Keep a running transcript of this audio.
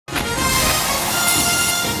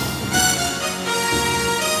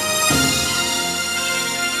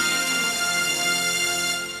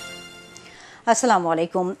আসসালামু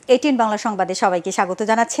আলাইকুম। ATN বাংলা সংবাদে সবাইকে স্বাগত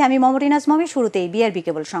জানাচ্ছি আমি মমরেনাজ মমি। শুরুতেই বিআরবি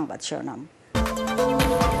কেবল সংবাদ শিরোনাম।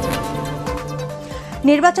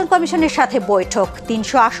 নির্বাচন কমিশনের সাথে বৈঠক,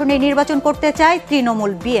 ৩০০ আসনে নির্বাচন করতে চায়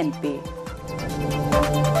তৃণমূল বিএনপি।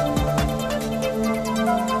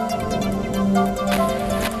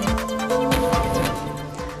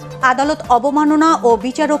 আদালত অবমাননা ও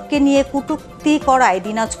বিচারককে নিয়ে কটূক্তি করায়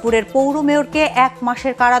দিনাজপুরের পৌর মেয়রকে ১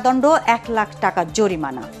 মাসের কারাদণ্ড, ১ লাখ টাকা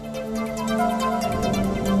জরিমানা।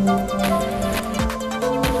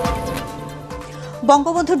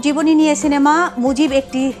 বঙ্গবন্ধুর জীবনী নিয়ে সিনেমা মুজিব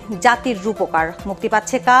একটি জাতির রূপকার মুক্তি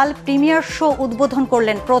পাচ্ছে কাল। প্রিমিয়ার শো উদ্বোধন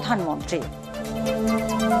করলেন প্রধানমন্ত্রী।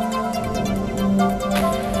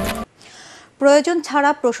 প্রয়োজন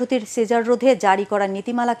ছাড়া প্রসূতির সিজার রোধে জারি করা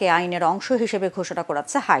নীতিমালাকে আইনের অংশ হিসেবে ঘোষণা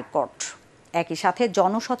করেছে হাইকোর্ট। একই সাথে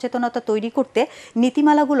জনসচেতনতা তৈরি করতে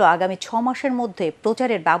নীতিমালাগুলো আগামী ৬ মাসের মধ্যে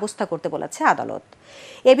প্রচারের ব্যবস্থা করতে বলেছে আদালত।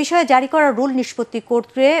 এ বিষয়ে জারি করা রুল নিষ্পত্তি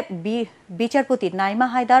করতে বিচারপতি নাইমা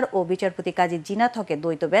হায়দার ও বিচারপতি কাজী জিনাত হকের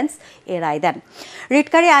দ্বৈত বেঞ্চ এ রায় দেন।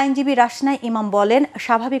 রিটকারী আইনজীবী রাসনা ইমাম বলেন,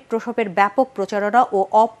 স্বাভাবিক প্রসবের ব্যাপক প্রচারণা ও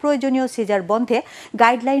অপ্রয়োজনীয় সিজার বন্ধে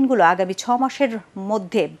গাইডলাইনগুলো আগামী ৬ মাসের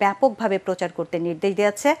মধ্যে ব্যাপকভাবে প্রচার করতে নির্দেশ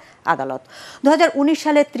দিয়েছে আদালত। ২০১৯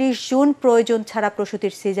 সালের ৩০ জুন প্রয়োজন ছাড়া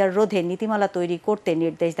প্রসূতির সিজার রোধে নীতিমালা তৈরি করতে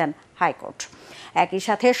নির্দেশ দেন হাইকোর্ট। একই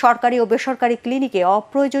সাথে সরকারি ও বেসরকারি ক্লিনিকে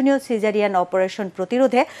অপ্রয়োজনীয় সিজারিয়ান অপারেশন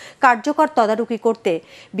প্রতিরোধে কার্যকর তদারকি করতে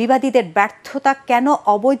বিবাদীদের ব্যর্থতা কেন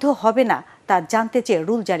অবৈধ হবে না তা জানতে চেয়ে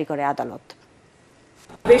রুল জারি করে আদালত।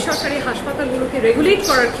 বেসরকারি হাসপাতালগুলোকে রেগুলেট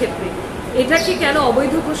করার ক্ষেত্রে এটাকে কেন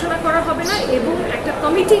অবৈধ ঘোষণা করা হবে না এবং একটা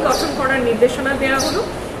কমিটি গঠন করার নির্দেশনা দেওয়া হলো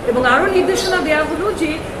এবং আরও নির্দেশনা দেওয়া হলো যে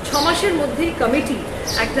 ৬ মাসের মধ্যেই কমিটি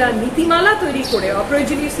একটা নীতিমালা তৈরি করে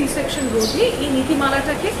অপ্রয়োজনীয় সি সেকশন রোধে এই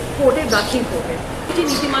নীতিমালাটাকে কোর্টে দাখিল করবে। এই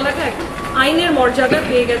নীতিমালাটা এখন আইনের মর্যাদা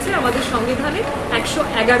পেয়ে গেছে আমাদের সংবিধানে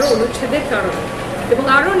 ১১১ অনুচ্ছেদের কারণে এবং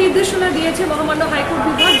আরও নির্দেশনা দিয়েছে মহামান্য হাইকোর্ট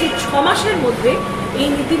বিভাগ যে ৬ মাসের মধ্যে এই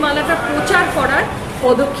নীতিমালাটা প্রচার করার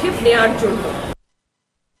পদক্ষেপ নেওয়ার জন্য।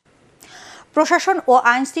 প্রশাসন ও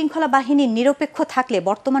আইন শৃঙ্খলা বাহিনী নিরপেক্ষ থাকলে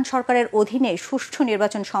বর্তমান সরকারের অধীনে সুষ্ঠু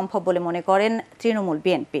নির্বাচন সম্ভব বলে মনে করেন তৃণমূল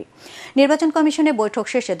বিএনপি। নির্বাচন কমিশনে বৈঠক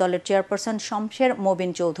শেষে দলের চেয়ারপারসন শমশের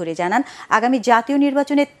মোবিন চৌধুরী জানান, আগামী জাতীয়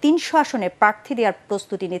নির্বাচনে ৩০০ আসনে প্রার্থী দেওয়ার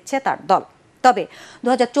প্রস্তুতি নিচ্ছে তার দল। তবে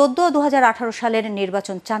 ২০১৪ ও ২০১৮ সালের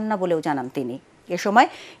নির্বাচন চান না বলেও জানান তিনি। এ সময়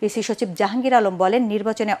ইসি সচিব জাহাঙ্গীর আলম বলেন,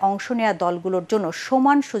 নির্বাচনে অংশ নেওয়া দলগুলোর জন্য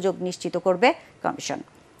সমান সুযোগ নিশ্চিত করবে কমিশন।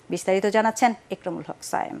 বিস্তারিত জানাচ্ছেন ইকরামুল হক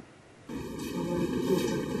সায়েম।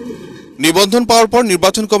 নিবন্ধন পাওয়ার পর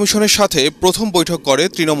নির্বাচন কমিশনের সাথে প্রথম বৈঠক করে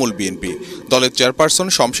তৃণমূল বিএনপি। দলের চেয়ারপারসন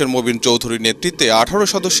শমশের মোবিন চৌধুরীর নেতৃত্বে ১৮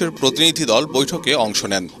 সদস্যের প্রতিনিধি দল বৈঠকে অংশ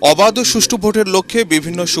নেন। অবাধ ও সুষ্ঠু ভোটের লক্ষ্যে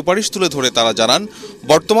বিভিন্ন সুপারিশ তুলে ধরে তারা জানান,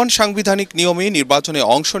 বর্তমান সাংবিধানিক নিয়মে নির্বাচনে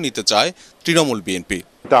অংশ নিতে চায় তৃণমূল বিএনপি।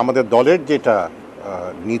 এটা আমাদের দলের যেটা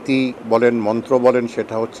নীতি বলেন, মন্ত্র বলেন,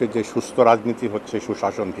 সেটা হচ্ছে যে সুস্থ রাজনীতি হচ্ছে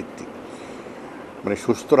সুশাসন ভিত্তিক। মানে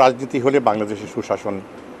সুস্থ রাজনীতি হলে বাংলাদেশে সুশাসন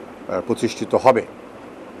প্রতিষ্ঠিত হবে।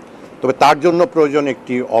 তবে তার জন্য প্রয়োজন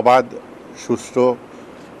একটি অবাধ, সুষ্ঠু,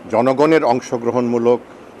 জনগণের অংশগ্রহণমূলক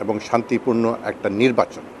এবং শান্তিপূর্ণ একটা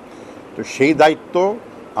নির্বাচন। তো সেই দায়িত্ব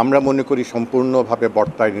আমরা মনে করি সম্পূর্ণভাবে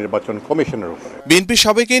বর্তায় নির্বাচন কমিশনের উপরে। বিএনপির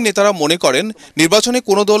সাবেক নেতারা মনে করেন, নির্বাচনে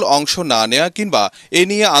কোনো দল অংশ না নেওয়া কিংবা এ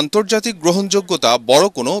নিয়ে আন্তর্জাতিক গ্রহণযোগ্যতা বড়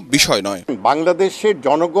কোনো বিষয় নয়। বাংলাদেশের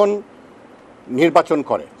জনগণ নির্বাচন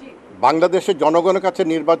করে, বাংলাদেশের জনগণের কাছে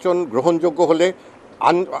নির্বাচন গ্রহণযোগ্য হলে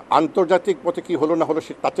আন্তর্জাতিক পথে কি হলো না হলো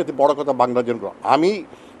তার চেয়ে বড় কথা বাংলাদেশ। আমি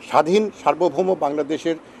স্বাধীন সার্বভৌম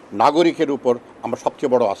বাংলাদেশের নাগরিকের উপর আমার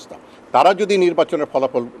সবচেয়ে বড় আস্থা। তারা যদি নির্বাচনের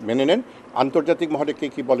ফলাফল মেনে নেন, আন্তর্জাতিক মহলে কে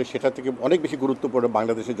কী বলে সেটা থেকে অনেক বেশি গুরুত্বপূর্ণ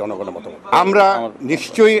বাংলাদেশের জনগণের মতো। আমরা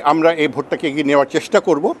নিশ্চয়ই এই ভোটটাকে এগিয়ে নেওয়ার চেষ্টা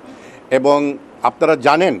করব এবং আপনারা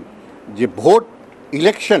জানেন যে ভোট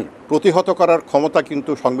ইলেকশন প্রতিহত করার ক্ষমতা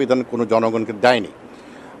কিন্তু সংবিধান কোনো জনগণকে দেয়নি।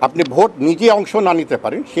 আপনি ভোট নিজে অংশ না নিতে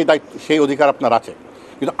পারেন, সেই অধিকার আপনার আছে,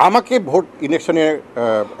 কিন্তু আমাকে ভোট ইলেকশনে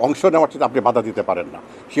অংশ নেওয়ার জন্য আপনি বাধা দিতে পারেন না,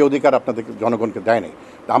 সেই অধিকার আপনাদের জনগণকে দেয় নাই।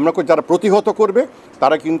 আমরা যারা প্রতিহত করবে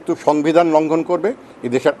তারা কিন্তু সংবিধান লঙ্ঘন করবে,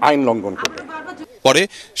 এই দেশের আইন লঙ্ঘন করবে। পরে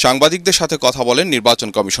সাংবাদিকদের সাথে কথা বলেন নির্বাচন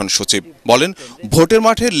কমিশন সচিব। বলেন, ভোটের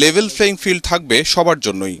মাঠে লেভেল প্লেইং ফিল্ড থাকবে সবার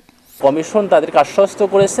জন্যই। কমিশন তাদেরকে আশ্বস্ত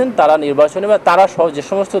করেছেন তারা নির্বাচনে বা তারা যে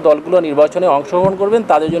সমস্ত দলগুলো নির্বাচনে অংশগ্রহণ করবেন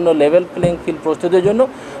তাদের জন্য লেভেল প্লেইং ফিল্ড প্রস্তুতের জন্য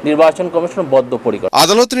নির্বাচন কমিশন বদ্ধপরিকর।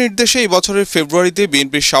 আদালতের নির্দেশে এই বছরের ফেব্রুয়ারিতে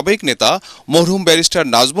বিএনপির সাবেক নেতা মরহুম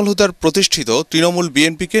ব্যারিস্টার নাজমুল হুদার প্রতিষ্ঠিত তৃণমূল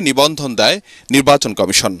বিএনপিকে নিবন্ধন দেয় নির্বাচন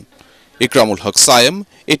কমিশন। ইকরামুল হক সায়েম,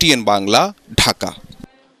 ATN বাংলা, ঢাকা।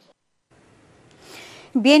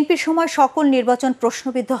 বিএনপির সময় সকল নির্বাচন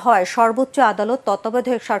প্রশ্নবিদ্ধ হয়, সর্বোচ্চ আদালত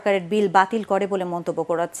তত্ত্বাবধায়ক সরকারের বিল বাতিল করে বলে মন্তব্য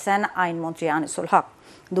করেছেন আইনমন্ত্রী আনিসুল হক।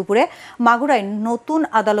 দুপুরে মাগুরায় নতুন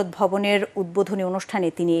আদালত ভবনের উদ্বোধনী অনুষ্ঠানে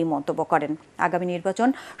তিনি এই মন্তব্য করেন। আগামী নির্বাচন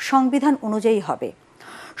সংবিধান অনুযায়ী হবে।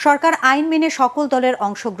 সরকার আইন মেনে সকল দলের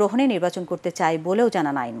অংশগ্রহণে নির্বাচন করতে চায় বলেও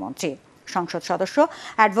জানান আইনমন্ত্রী। সংসদ সদস্য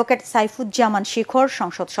অ্যাডভোকেট সাইফুজ্জামান শিখর,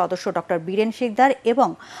 সংসদ সদস্য ডক্টর বীরেন শিকদার এবং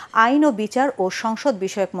আইন ও বিচার ও সংসদ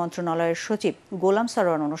বিষয়ক মন্ত্রণালয়ের সচিব গোলাম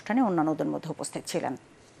সারোয়ার অনুষ্ঠানে অন্যান্যদের মধ্যে উপস্থিত ছিলেন।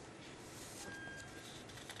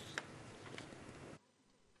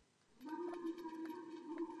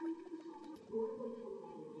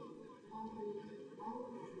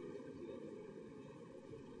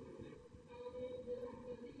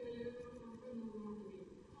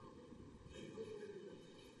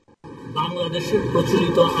 বাংলাদেশের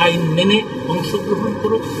প্রচলিত আইন মেনে অংশগ্রহণ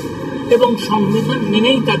করুক এবং সংবিধান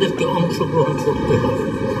মেনেই তাদেরকে অংশগ্রহণ করতে হবে।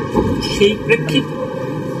 সেই প্রেক্ষিতে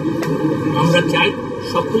আমরা চাই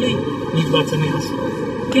সকলেই নির্বাচনে আসবে,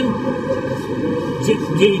 কিন্তু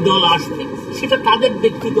যেই দল আসবে সেটা তাদের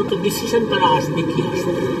ব্যক্তিগত ডিসিশন, তারা আসবে কি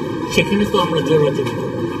আসবে সেখানে তো আমরা জোরাজোরি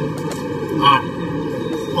করব। আর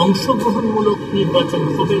অংশগ্রহণমূলক নির্বাচন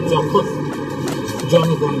হবে যখন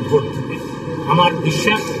জনগণ ভোট দেবে। আমার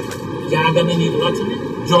বিশ্বাস আগামী নির্বাচনে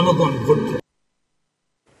জনগণ ভোট দেবে।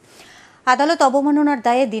 আদালত অবমাননার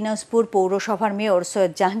দায়ে দিনাজপুর পৌরসভার মেয়র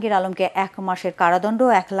সৈয়দ জাহাঙ্গীর আলমকে 1 মাসের কারাদণ্ড ও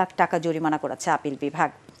 1 লাখ টাকা জরিমানা করেছে আপিল বিভাগ।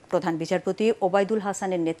 প্রধান বিচারপতি ওবায়দুল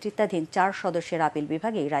হাসানের নেতৃত্বাধীন 4 সদস্যের আপিল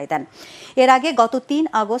বিভাগ এই রায় দেন। এর আগে গত 3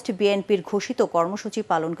 আগস্ট বিএনপির ঘোষিত কর্মসূচি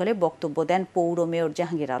পালনকালে বক্তব্য দেন পৌর মেয়র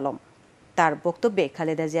জাহাঙ্গীর আলম। তার বক্তব্যে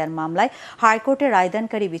খালেদা জিয়ার মামলায় হাইকোর্টের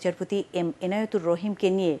রায়দানকারী বিচারপতি এম এনায়েতুর রহিমকে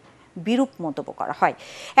নিয়ে বিরূপ মন্তব্য করা হয়।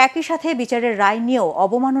 একই সাথে বিচারের রায় নিয়েও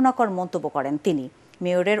অবমাননাকর মন্তব্য করেন তিনি।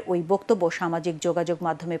 মেয়রের ওই বক্তব্য সামাজিক যোগাযোগ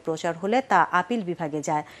মাধ্যমে প্রচার হলে তা আপিল বিভাগে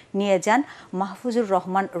নিয়ে যান মাহফুজুর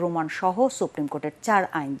রহমান রোমান সহ সুপ্রিম কোর্টের 4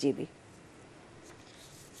 আইনজীবী।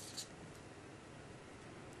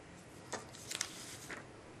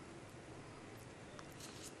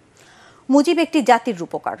 মুজিব একটি জাতির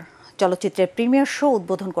রূপকার চলচ্চিত্রের প্রিমিয়ার শো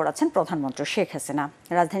উদ্বোধন করেছেন প্রধানমন্ত্রী শেখ হাসিনা।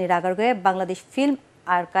 রাজধানীর আগারগাঁয়ে বাংলাদেশ ফিল্ম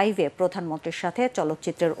আর্কাইভে প্রধানমন্ত্রীর সাথে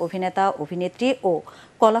চলচ্চিত্রের অভিনেতা, অভিনেত্রী ও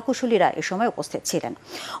কলাকুশলীরা এ সময় উপস্থিত ছিলেন।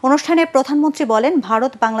 অনুষ্ঠানে প্রধানমন্ত্রী বলেন,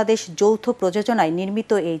 ভারত বাংলাদেশ যৌথ প্রযোজনায়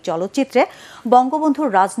নির্মিত এই চলচ্চিত্রে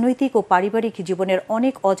বঙ্গবন্ধুর রাজনৈতিক ও পারিবারিক জীবনের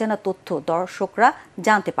অনেক অজানা তথ্য দর্শকরা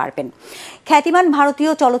জানতে পারবেন। খ্যাতিমান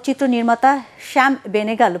ভারতীয় চলচ্চিত্র নির্মাতা শ্যাম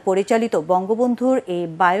বেনেগাল পরিচালিত বঙ্গবন্ধুর এই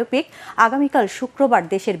বায়োপিক আগামীকাল শুক্রবার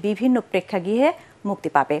দেশের বিভিন্ন প্রেক্ষাগৃহে মুক্তি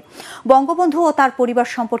পাবে। বঙ্গবন্ধু ও তার পরিবার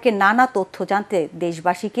সম্পর্কে নানা তথ্য জানতে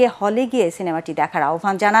দেশবাসীকে হলে গিয়ে সিনেমাটি দেখার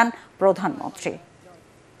আহ্বান জানান প্রধানমন্ত্রী।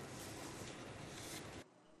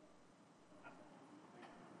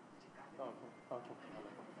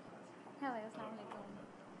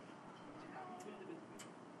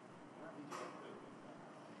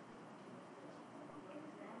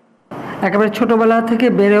 একেবারে ছোটবেলা থেকে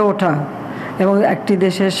বেড়ে ওঠা এবং একটি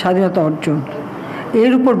দেশের স্বাধীনতা অর্জন,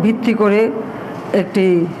 এর উপর ভিত্তি করে একটি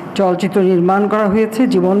চলচ্চিত্র নির্মাণ করা হয়েছে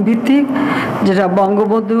জীবনভিত্তিক, যেটা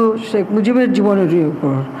বঙ্গবন্ধু শেখ মুজিবের জীবনের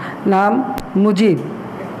উপর। নাম মুজিব,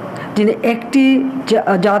 যিনি একটি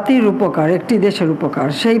জাতির উপকার, একটি দেশের উপকার,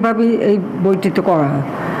 সেইভাবেই এই বইটিতে করা হয়।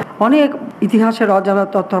 অনেক ইতিহাসের অজানা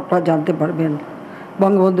তথ্য আপনারা জানতে পারবেন,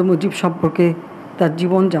 বঙ্গবন্ধু মুজিব সম্পর্কে তার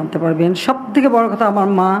জীবন জানতে পারবেন। সব থেকে বড় কথা, আমার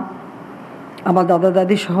মা, আমার দাদা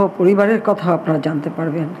দাদি সহ পরিবারের কথা আপনারা জানতে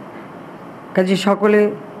পারবেন। কাজে সকলে,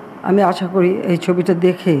 আমি আশা করি এই ছবিটা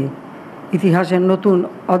দেখে ইতিহাসের নতুন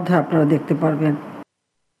অধ্যায় আপনারা দেখতে পারবেন।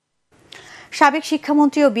 সাবেক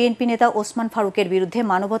শিক্ষামন্ত্রী ও বিএনপি নেতা ওসমান ফারুকের বিরুদ্ধে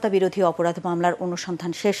মানবতা বিরোধী অপরাধ মামলার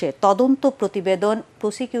অনুসন্ধান শেষে তদন্ত প্রতিবেদন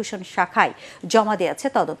প্রসিকিউশন শাখায় জমা দিয়েছে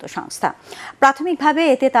তদন্ত সংস্থা। প্রাথমিকভাবে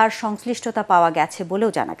এতে তার সংশ্লিষ্টতা পাওয়া গেছে বলেও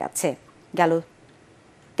জানা গেছে। গেল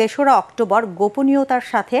 3রা অক্টোবর গোপনীয়তার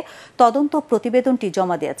সাথে তদন্ত প্রতিবেদনটি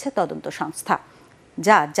জমা দিয়েছে তদন্ত সংস্থা,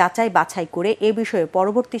 যা যাচাই বাছাই করে এ বিষয়ে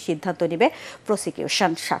পরবর্তী সিদ্ধান্ত নেবে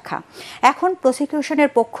প্রসিকিউশন শাখা। এখন প্রসিকিউশনের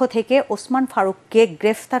পক্ষ থেকে ওসমান ফারুককে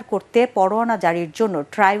গ্রেফতার করতে পরোয়ানা জারির জন্য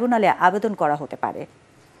ট্রাইব্যুনালে আবেদন করা হতে পারে।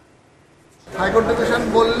 হাইকোর্ট ডিভিশন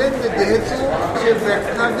বললেন যে যেহেতু সে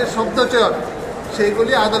গ্রেফতার যে শব্দচয়ন,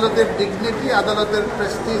 সেইগুলি আদালতের ডিগনিটি, আদালতের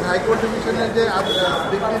প্রেস্টিজ, হাইকোর্ট ডিভিশনের যে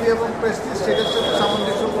ডিগনিটি এবং প্রেস্টিজ, সেটার সাথে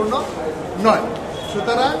সামঞ্জস্যপূর্ণ নয়।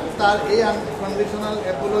 সুতরাং তার এই আনকন্ডিশনাল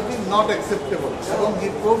অ্যাপোলজি নট অ্যাকসেপ্টেবল এবং হি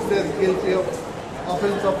proved age guilty of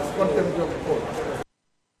offence of contempt of court.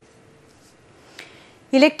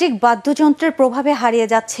 Electric বাদ্যযন্ত্রের প্রভাবে হারিয়ে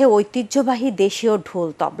যাচ্ছে ঐতিহ্যবাহী দেশীয় ঢোল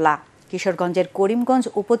তবলা। কিশোরগঞ্জের করিমগঞ্জ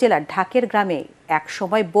উপজেলার ঢাকের গ্রামে এক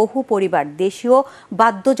সময় বহু পরিবার দেশীয়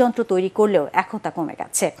বাদ্যযন্ত্র তৈরি করলেও এখন তা কমে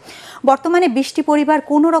গেছে। বর্তমানে 20টি পরিবার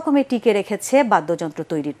কোনো রকমে টিকে রেখেছে বাদ্যযন্ত্র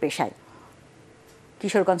তৈরির পেশায়।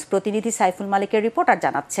 কিশোরগঞ্জ প্রতিনিধি সাইফুল মালিকের রিপোর্ট আর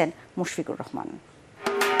জানাচ্ছেন মুশফিকুর রহমান।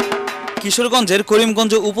 কিশোরগঞ্জের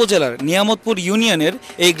করিমগঞ্জ উপজেলার নিয়ামতপুর ইউনিয়নের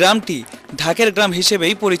এই গ্রামটি ঢাকের গ্রাম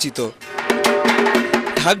হিসেবেই পরিচিত।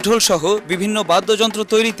 ঢাকঢোল সহ বিভিন্ন বাদ্যযন্ত্র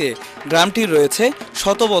তৈরিতে গ্রামটির রয়েছে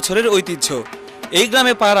শত বছরের ঐতিহ্য। এই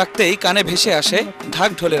গ্রামে পা রাখতেই কানে ভেসে আসে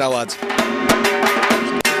ঢাকঢোলের আওয়াজ।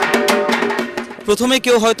 প্রথমে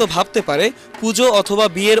কেউ হয়তো ভাবতে পারে পুজো অথবা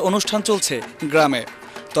বিয়ের অনুষ্ঠান চলছে গ্রামে,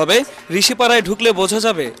 তবে ঋষিপাড়ায় ঢুকলে বোঝা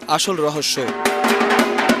যাবে আসল রহস্য।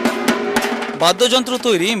 বাদ্যযন্ত্র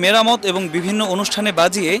তৈরি, মেরামত এবং বিভিন্ন অনুষ্ঠানে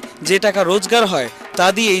বাজিয়ে যে টাকা রোজগার হয় তা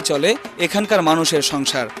দিয়েই চলে এখানকার মানুষের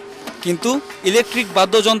সংসার। কিন্তু ইলেকট্রিক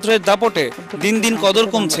বাদ্যযন্ত্রের দাপটে দিন দিন কদর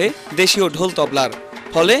কমছে দেশীয় ঢোল তবলার,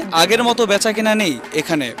 ফলে আগের মতো বেচাকেনা নেই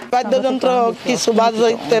এখানে। বাদ্যযন্ত্র কিছু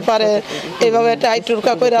বাজাইতে পারে, এভাবে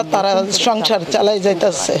টাইটুরকা করে তারা সংসার চালাই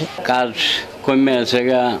যাইতেছে। কাজ কমে আছে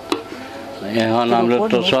গা, এখন আমরা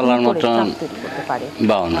তো চলার মতন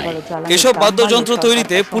বাও নাই। এসব বাদ্যযন্ত্র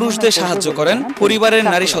তৈরিতে পুরুষদের সাহায্য করেন পরিবারের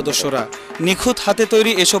নারী সদস্যরা। নিখুঁত হাতে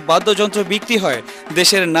তৈরি এসব বাদ্যযন্ত্র বিক্রি হয়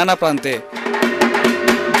দেশের নানা প্রান্তে।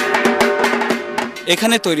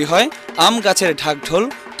 এখানে তৈরি হয় আম গাছের ঢাকঢোল,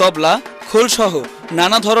 তবলা, খোলসহ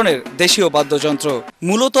নানা ধরনের দেশীয় বাদ্যযন্ত্র।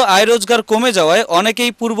 মূলত আয় রোজগার কমে যাওয়ায়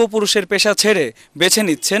অনেকেই পূর্বপুরুষের পেশা ছেড়ে বেছে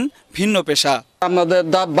নিচ্ছেন ভিন্ন পেশা। আমাদের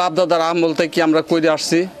বাপ দাদার আমল থেকে আমরা করে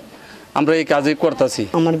আসছি, আমরা এই কাজই করতেছি।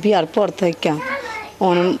 আমার বিয়ার পর থেকে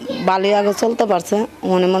বালি আগে চলতে পারছে,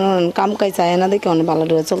 মনে মনে কাম কাজ চায় না দেখে অনেক ভালো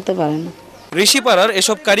চলতে পারে না। ঋষিপাড়ার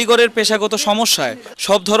এসব কারিগরের পেশাগত সমস্যায়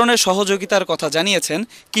সব ধরনের সহযোগিতার কথা জানিয়েছেন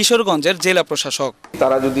কিশোরগঞ্জের জেলা প্রশাসক।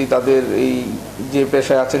 তারা যদি তাদের এই যে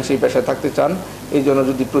পেশায় আছেন সেই পেশায় থাকতে চান, এই জন্য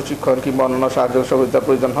যদি প্রশিক্ষণ কিংবা অন্যান্য সাহায্য সহযোগিতার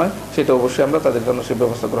প্রয়োজন হয়, সেটা অবশ্যই আমরা তাদের জন্য সেই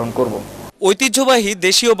ব্যবস্থা গ্রহণ করব। ঐতিহ্যবাহী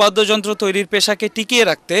দেশীয় বাদ্যযন্ত্র তৈরির পেশাকে টিকিয়ে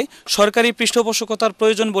রাখতে সরকারি পৃষ্ঠপোষকতার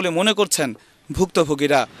প্রয়োজন বলে মনে করছেন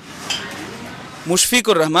ভুক্তভোগীরা।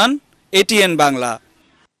 মুশফিকুর রহমান, ATN বাংলা।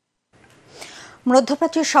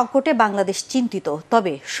 মধ্যপ্রাচ্যের সংকটে বাংলাদেশ চিন্তিত,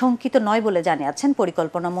 তবে শঙ্কিত নয় বলে জানিয়েছেন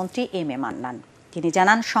পরিকল্পনা মন্ত্রী Mome মান্নান। তিনি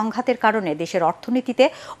জানান, সংঘাতের কারণে দেশের অর্থনীতিতে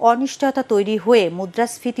অনিশ্চয়তা তৈরি হয়ে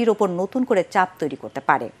মুদ্রাস্ফীতির ওপর নতুন করে চাপ তৈরি করতে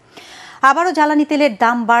পারে। আবারও জ্বালানি তেলের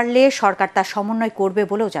দাম বাড়লে সরকার তা সমন্বয় করবে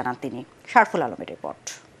বলেও জানান তিনি। শারফুল আলমের রিপোর্ট।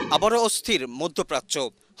 আবারও অস্থির মধ্যপ্রাচ্য।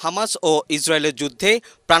 হামাস ও ইসরায়েলের যুদ্ধে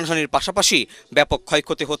প্রাণহানির পাশাপাশি ব্যাপক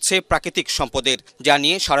ক্ষয়ক্ষতি হচ্ছে প্রাকৃতিক সম্পদের, যা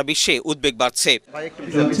নিয়ে সারা বিশ্বে উদ্বেগ বাড়ছে।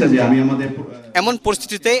 এমন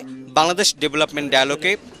পরিস্থিতিতে বাংলাদেশ ডেভেলপমেন্ট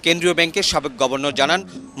ডায়ালগে কেন্দ্রীয় ব্যাংকের সাবেক গভর্নর জানান,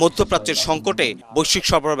 মধ্যপ্রাচ্যের সংকটে বৈশ্বিক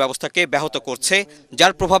সরবরাহ ব্যবস্থাকে ব্যাহত করছে,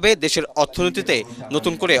 যার প্রভাবে দেশের অর্থনীতিতে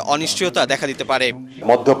নতুন করে অনিশ্চয়তা দেখা দিতে পারে।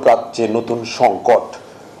 মধ্যপ্রাচ্যে নতুন সংকট,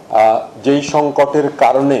 যেই সংকটের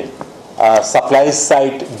কারণে সাপ্লাই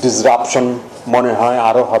সাইড ডিসরাপশন মনে হয়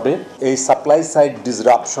আরও হবে। এই সাপ্লাই সাইড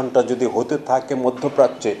ডিসরাপশনটা যদি হতে থাকে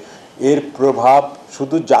মধ্যপ্রাচ্যে, এর প্রভাব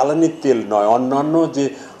শুধু জ্বালানি তেল নয়, অন্যান্য যে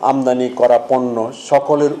আমদানি করা পণ্য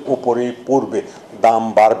সকলের উপরেই পড়বে, দাম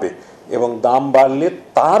বাড়বে, এবং দাম বাড়লে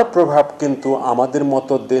তার প্রভাব কিন্তু আমাদের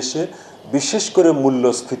মতো দেশে বিশেষ করে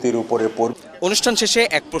মূল্যস্ফীতির উপরে পড়বে। অনুষ্ঠান শেষে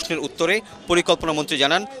এক প্রশ্নের উত্তরে পরিকল্পনা মন্ত্রী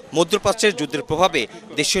জানান, মধ্যপ্রাচ্যের যুদ্ধের প্রভাবে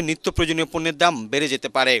দেশীয় নিত্য প্রয়োজনীয় পণ্যের দাম বেড়ে যেতে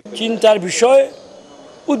পারে। চিন্তার বিষয়,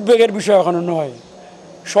 উদ্বেগের বিষয় এখনো নয়,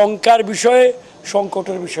 শঙ্কার বিষয়,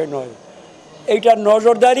 সংকটের বিষয় নয়। এইটা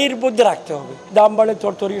নজরদারির মধ্যে রাখতে হবে। দাম বাড়লে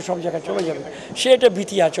তরতরি সব জায়গায় চলে যাবে, সেটা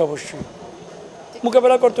ভীতি আছে, অবশ্যই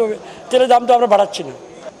মোকাবেলা করতে হবে। তেলের দাম তো আমরা বাড়াচ্ছি না,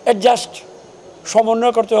 অ্যাডজাস্ট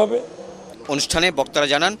সমন্বয় করতে হবে। অনুষ্ঠানে বক্তারা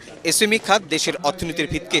জানান, এসএমই খাত দেশের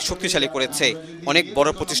অর্থনীতির ভিতকে শক্তিশালী করেছে। অনেক বড়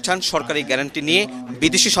প্রতিষ্ঠান সরকারি গ্যারান্টি নিয়ে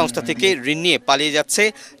বিদেশি সংস্থা থেকে ঋণ নিয়ে পালিয়ে যাচ্ছে,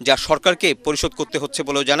 যা সরকারকে পরিশোধ করতে হচ্ছে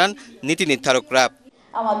বলেও জানান নীতি নির্ধারকরা।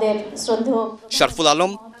 আমাদের শ্রদ্ধেয় শারফুল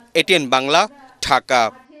আলম, ATN বাংলা, ঢাকা।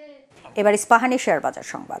 এবার ইস্পাহানি শেয়ার বাজার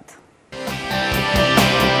সংবাদ।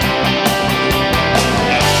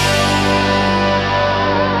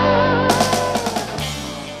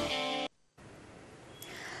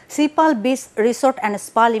 সিপাল বিচ রিসোর্ট অ্যান্ড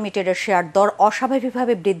স্পা লিমিটেডের শেয়ার দর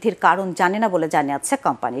অস্বাভাবিকভাবে বৃদ্ধির কারণ জানে না বলে জানিয়েছে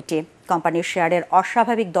কোম্পানিটি। কোম্পানির শেয়ারের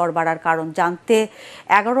অস্বাভাবিক দর বাড়ার কারণ জানতে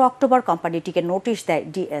 11 অক্টোবর কোম্পানিটিকে নোটিশ দেয়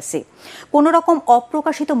ডিএসই। কোনো রকম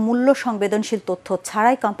অপ্রকাশিত মূল্য সংবেদনশীল তথ্য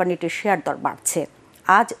ছাড়াই কোম্পানিটির শেয়ার দর বাড়ছে।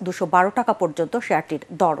 আজ 212 টাকা পর্যন্ত শেয়ারটির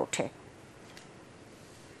দর ওঠে।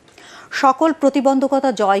 সকল প্রতিবন্ধকতা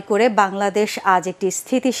জয় করে বাংলাদেশ আজ একটি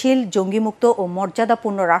স্থিতিশীল, জঙ্গিমুক্ত ও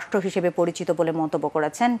মর্যাদাপূর্ণ রাষ্ট্র হিসেবে পরিচিত বলে মন্তব্য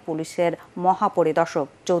করেছেন পুলিশের মহাপরিদর্শক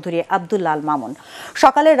চৌধুরী আব্দুল্লাহ আল মামুন।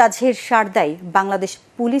 সকালে রাজশাহীর সারদায় বাংলাদেশ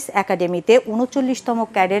পুলিশ একাডেমিতে 39তম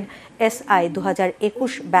ক্যাডেট SI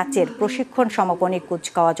 2021 ব্যাচের প্রশিক্ষণ সমাপনী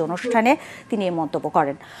কুচকাওয়াজ অনুষ্ঠানে তিনি এই মন্তব্য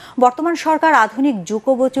করেন। বর্তমান সরকার আধুনিক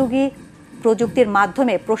যুগোপযোগী প্রযুক্তির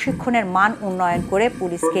মাধ্যমে প্রশিক্ষণের মান উন্নয়ন করে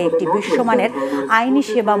পুলিশকে একটি বিশ্বমানের আইনি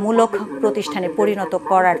সেবামূলক প্রতিষ্ঠানে পরিণত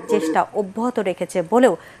করার চেষ্টা অব্যাহত রেখেছে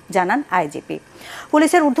বলেও জানান আইজিপি।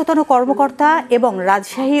 পুলিশের ঊর্ধ্বতন কর্মকর্তা এবং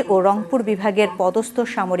রাজশাহী ও রংপুর বিভাগের পদস্থ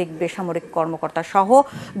সামরিক বেসামরিক কর্মকর্তা সহ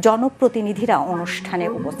জনপ্রতিনিধিরা অনুষ্ঠানে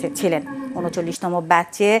উপস্থিত ছিলেন। ৩৯তম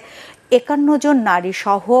ব্যাচে ৫১ জন নারী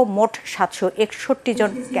সহ মোট ৭৬১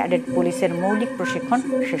 জন ক্যাডেট পুলিশের মৌলিক প্রশিক্ষণ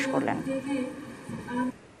শেষ করলেন।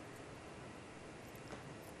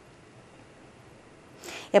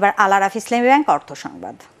 এবার আল আরাফ ইসলামী ব্যাংক অর্থ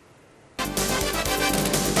সংবাদ।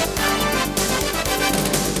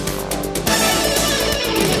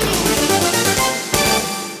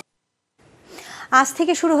 আজ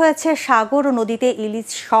থেকে শুরু হয়েছে সাগর ও নদীতে ইলিশ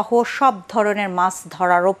সহ সব ধরনের মাছ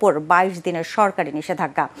ধরার ওপর ২২ দিনের সরকারি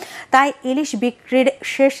নিষেধাজ্ঞা। তাই ইলিশ বিক্রির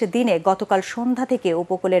শেষ দিনে গতকাল সন্ধ্যা থেকে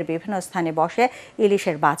উপকূলের বিভিন্ন স্থানে বসে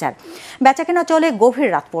ইলিশের বাজার। বেচাকেনা চলে গভীর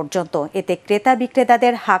রাত পর্যন্ত। এতে ক্রেতা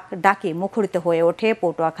বিক্রেতাদের হাক ডাকে মুখরিত হয়ে ওঠে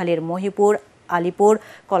পটুয়াখালীর মহিপুর, আলিপুর,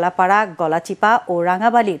 কলাপাড়া, গলাচিপা ও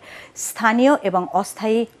রাঙাবালির স্থানীয় এবং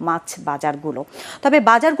অস্থায়ী মাছ বাজারগুলো। তবে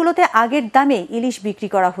বাজারগুলোতে আগের দামে ইলিশ বিক্রি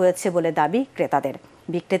করা হয়েছে বলে দাবি ক্রেতাদের।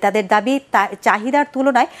 বিক্রেতাদের দাবি চাহিদার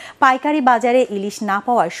তুলনায় পাইকারি বাজারে ইলিশ না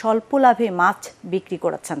পাওয়ায় স্বল্প লাভে মাছ বিক্রি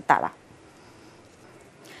করেছেন তারা।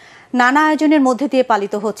 নানা আয়োজনের মধ্যে দিয়ে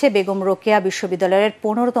পালিত হচ্ছে বেগম রোকেয়া বিশ্ববিদ্যালয়ের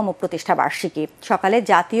 ১৫তম প্রতিষ্ঠা বার্ষিকী। সকালে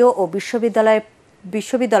জাতীয় ও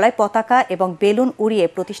বিশ্ববিদ্যালয় পতাকা এবং বেলুন উড়িয়ে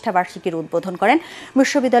প্রতিষ্ঠাবার্ষিকীর উদ্বোধন করেন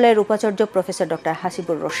বিশ্ববিদ্যালয়ের উপাচার্য প্রফেসর ডক্টর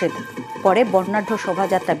হাসিবুর রশিদ। পরে বর্ণাঢ্য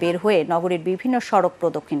শোভাযাত্রা বের হয়ে নগরীর বিভিন্ন সড়ক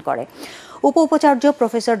প্রদক্ষিণ করে। উপাচার্য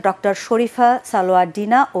professor doctor Sharifa salwar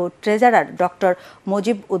dinner ও ট্রেজারার ডক্টর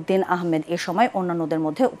মজিব উদ্দিন আহমেদ এ সময় অন্যান্যদের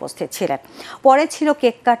মধ্যে উপস্থিত ছিলেন। পরে ছিল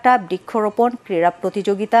কেক কাটা, বৃক্ষরোপণ, ক্রীড়া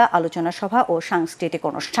প্রতিযোগিতা, আলোচনা সভা ও সাংস্কৃতিক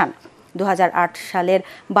অনুষ্ঠান। ২০০৮ সালের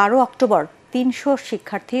 ১২ অক্টোবর ৩০০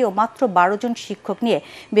 শিক্ষার্থী ও মাত্র ১২ জন শিক্ষক নিয়ে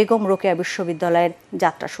বেগম রোকেয়া বিশ্ববিদ্যালয়ের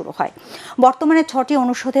যাত্রা শুরু হয়। বর্তমানে ৬টি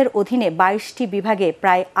অনুষদের অধীনে ২২টি বিভাগে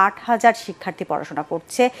প্রায় ৮,০০০ শিক্ষার্থী পড়াশোনা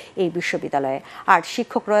করছে এই বিশ্ববিদ্যালয়ে, আর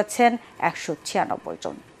শিক্ষক রয়েছেন ১৯৬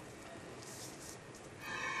 জন।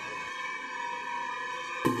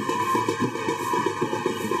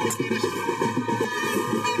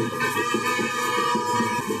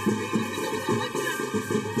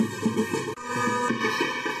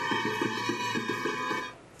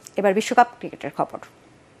 এবার বিশ্বকাপ ক্রিকেটের খবর।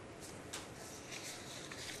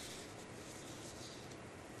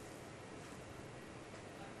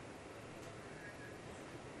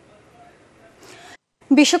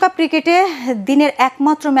 বিশ্বকাপ ক্রিকেটে দিনের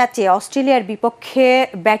একমাত্র ম্যাচে অস্ট্রেলিয়ার বিপক্ষে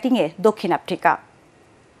ব্যাটিংয়ে দক্ষিণ আফ্রিকা।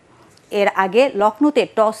 এর আগে লখনৌতে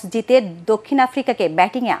টস জিতে দক্ষিণ আফ্রিকাকে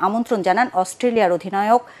ব্যাটিংয়ে আমন্ত্রণ জানান অস্ট্রেলিয়ার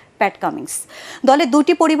অধিনায়ক প্যাট কামিন্স। দলে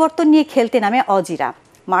দুটি পরিবর্তন নিয়ে খেলতে নামে অজিরা।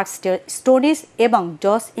 মার্ক স্টোনিস এবং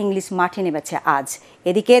জস ইংলিশ মাঠে নেমেছে আজ।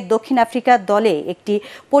 এদিকে দক্ষিণ আফ্রিকার দলে একটি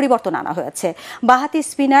পরিবর্তন আনা হয়েছে। বাঁহাতি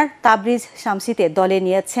স্পিনার তাবরিজ শামসিতে দলে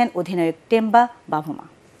নিয়েছেন অধিনায়ক টেম্বা বাভুমা।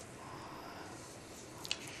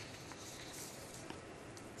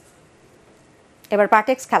 এবার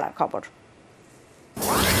পাটেক্স খেলার খবর।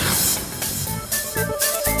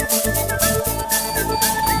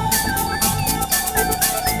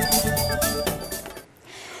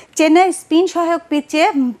 চেন্নাই স্পিন সহায়ক পিচে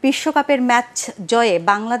বিশ্বকাপের ম্যাচ জয়ে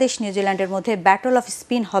বাংলাদেশ নিউজিল্যান্ডের মধ্যে ব্যাটল অফ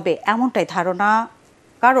স্পিন হবে এমনটাই ধারণা,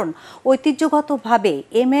 কারণ ঐতিহ্যগতভাবে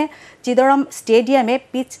এম.এ. চিদম্বরম স্টেডিয়ামে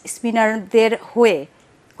পিচ স্পিনারদের হয়ে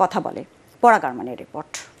কথা বলে। পরাগারমানের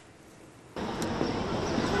রিপোর্ট।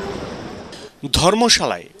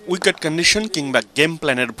 ধর্মশালায় উইকেট কন্ডিশন কিংবা গেম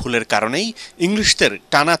প্ল্যানের ভুলের কারণেই ইংলিশদের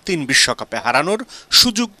টানা ৩ বিশ্বকাপে হারানোর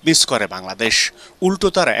সুযোগ মিস করে বাংলাদেশ। উল্টো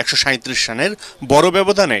তারা ১৩৭ রানের বড়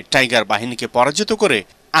ব্যবধানে টাইগার বাহিনীকে পরাজিত করে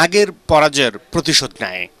আগের পরাজয়ের প্রতিশোধ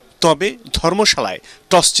নেয়। তবে ধর্মশালায়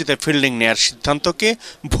টস জিতে ফিল্ডিং নেয়ার সিদ্ধান্তকে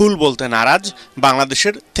ভুল বলতে নারাজ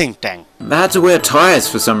বাংলাদেশের থিঙ্ক ট্যাঙ্ক।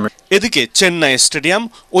 এদিকে চেন্নাই স্টেডিয়াম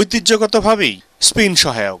ঐতিহ্যগতভাবেই স্পিন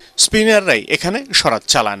সহায়ক, স্পিনাররাই এখানে সরাত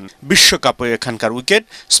চালান। বিশ্বকাপে এখানকার উইকেট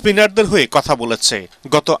স্পিনারদের হয়ে কথা বলেছে।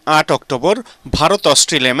 গত ৮ অক্টোবর ভারত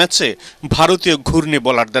অস্ট্রেলিয়া ম্যাচে ভারতীয় ঘূর্ণি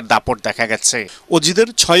বোলারদের দাপট দেখা গেছে। অজিদের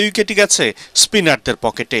 ৬ উইকেটই গেছে স্পিনারদের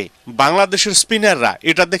পকেটে। বাংলাদেশের স্পিনাররা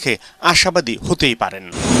এটা দেখে আশাবাদী হতেই পারেন।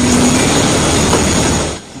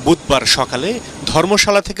 বুধবার সকালে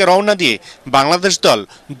ধর্মশালা থেকে রওনা দিয়ে বাংলাদেশ দল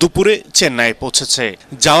দুপুরে চেন্নাই পৌঁছেছে।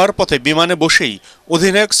 যাওয়ার পথে বিমানে বসেই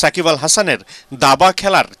অধিনায়ক সাকিব আল হাসানের দাবা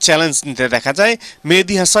খেলার চ্যালেঞ্জ নিতে দেখা যায়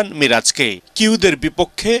মেহেদী হাসান মিরাজকে। কিউদের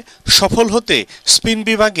বিপক্ষে সফল হতে স্পিন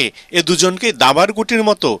বিভাগে এ দুজনকে দাবার গুটির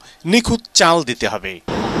মতো নিখুঁত চাল দিতে হবে।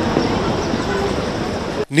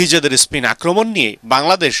 নিজেদের স্পিন আক্রমণ নিয়ে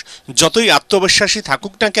বাংলাদেশ যতই আত্মবিশ্বাসী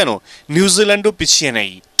থাকুক না কেন নিউজিল্যান্ডও পিছিয়ে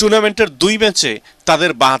নেই। টুর্নামেন্টের 2 ম্যাচে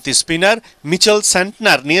তাদের বাঁহাতি স্পিনার মিচেল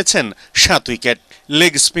স্যান্টনার নিয়েছেন 7 উইকেট।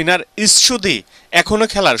 লেগ স্পিনার ইসুদি এখনো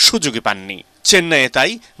খেলার সুযোগই পাননি। চেন্নাইয়ে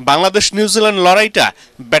তাই বাংলাদেশ নিউজিল্যান্ড লড়াইটা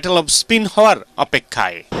ব্যাটল অব স্পিন হওয়ার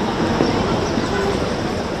অপেক্ষায়।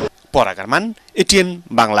 পরাগারমান, এটিএন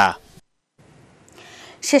বাংলা।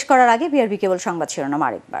 শেষ করার আগে বিআরবি কেবল সংবাদ শিরোনাম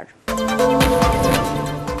আরেকবার।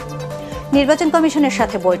 নির্বাচন কমিশনের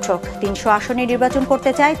সাথে বৈঠক, 300 আসনে নির্বাচন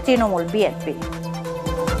করতে চায় তৃণমূল বিএনপি।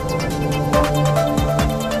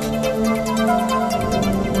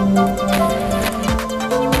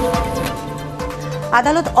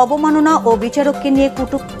 আদালত অবমাননা ও বিচারককে নিয়ে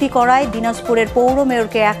কটূক্তি করায় দিনাজপুরের পৌর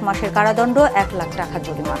মেয়রকে 1 মাসের কারাদণ্ড, 1 লাখ টাকা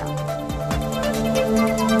জরিমানা।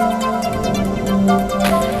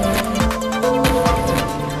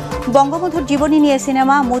 বঙ্গবন্ধুর জীবনী নিয়ে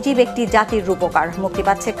সিনেমা মুজিব একটি জাতির রূপকার মুক্তি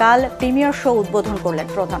পাচ্ছে কাল। প্রিমিয়ার শো উদ্বোধন করলেন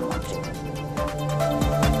প্রধানমন্ত্রী।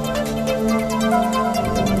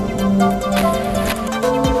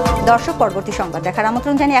 দর্শক, পরবর্তী সংবাদ দেখার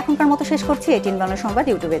আমন্ত্রণ জানিয়ে এখনকার মতো শেষ করছি। ATN বাংলা সংবাদ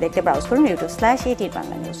ইউটিউবে দেখতে ব্রাউজ করুন youtube/ATN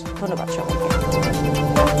Bangla News। ধন্যবাদ সবাইকে।